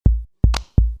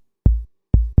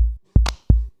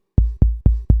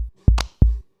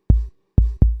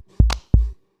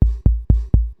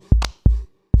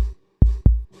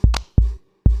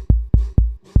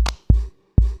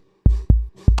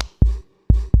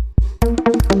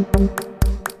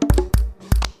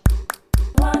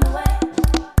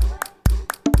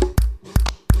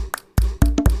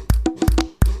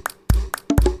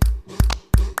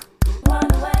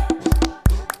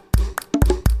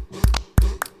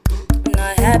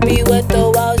happy with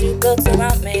the walls you built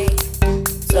around me.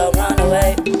 So run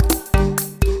away,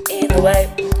 either way.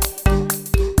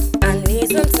 I need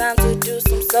some time to do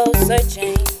some soul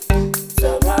searching.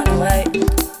 So run away,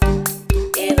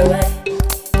 either way.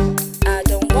 I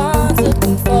don't want to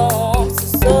conform to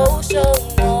social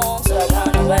norms. So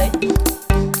run away,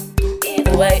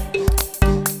 either way.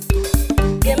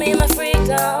 Give me my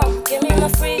freedom, give me my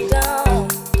freedom.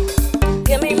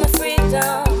 Give me my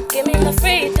freedom, give me my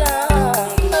freedom.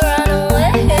 Run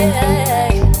away,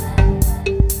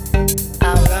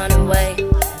 I'll run away,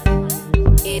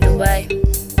 either way.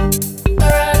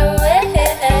 Run away,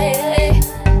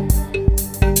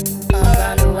 I'll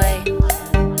run away,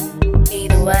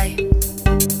 either way.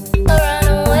 Run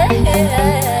away,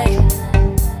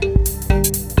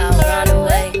 I'll run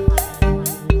away,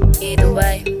 either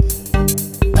way.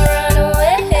 Run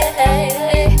away,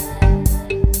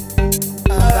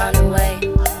 I'll run away,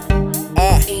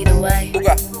 either way.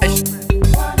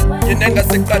 Niggas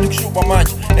sick blood kushuba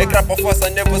manje. They grab a fuss, I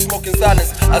never smoke in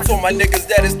silence. I told my niggas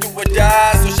that it's do or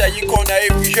die. So shy you corner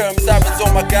if you hear them sirens, oh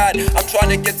my god. I'm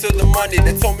trying to get to the money.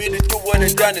 They told me to do what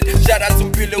I done it. Shout out to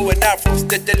Bilo and Afro.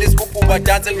 Steadily scoop over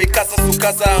dancing me casa su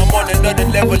casa. I'm on another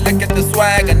level, look at the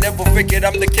swag. I never figured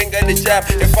I'm the king of the jab.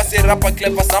 If I say rapper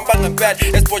clever, sambang and bad.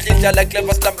 It's boiling like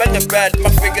clever, stamping and bad.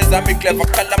 My figures, I'm clever,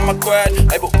 call my quad.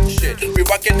 I shit, we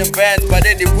rocking the bands, but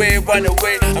anyway, run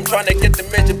away. I'm trying to get the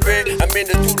major pay. I'm in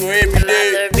the studio every day.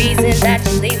 The reason that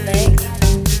you're leaving,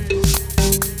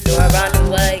 so I run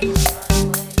away,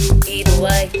 either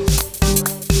way,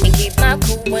 and keep my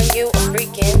cool when you are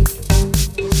freaking.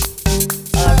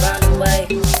 I run away,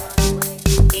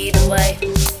 either way.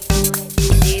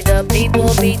 See the people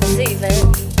be deceiving.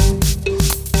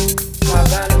 I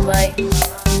run away,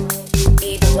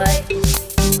 either way.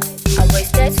 I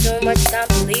wasted too much time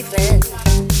believing.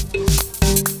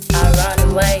 I run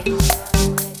away,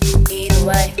 either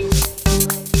way.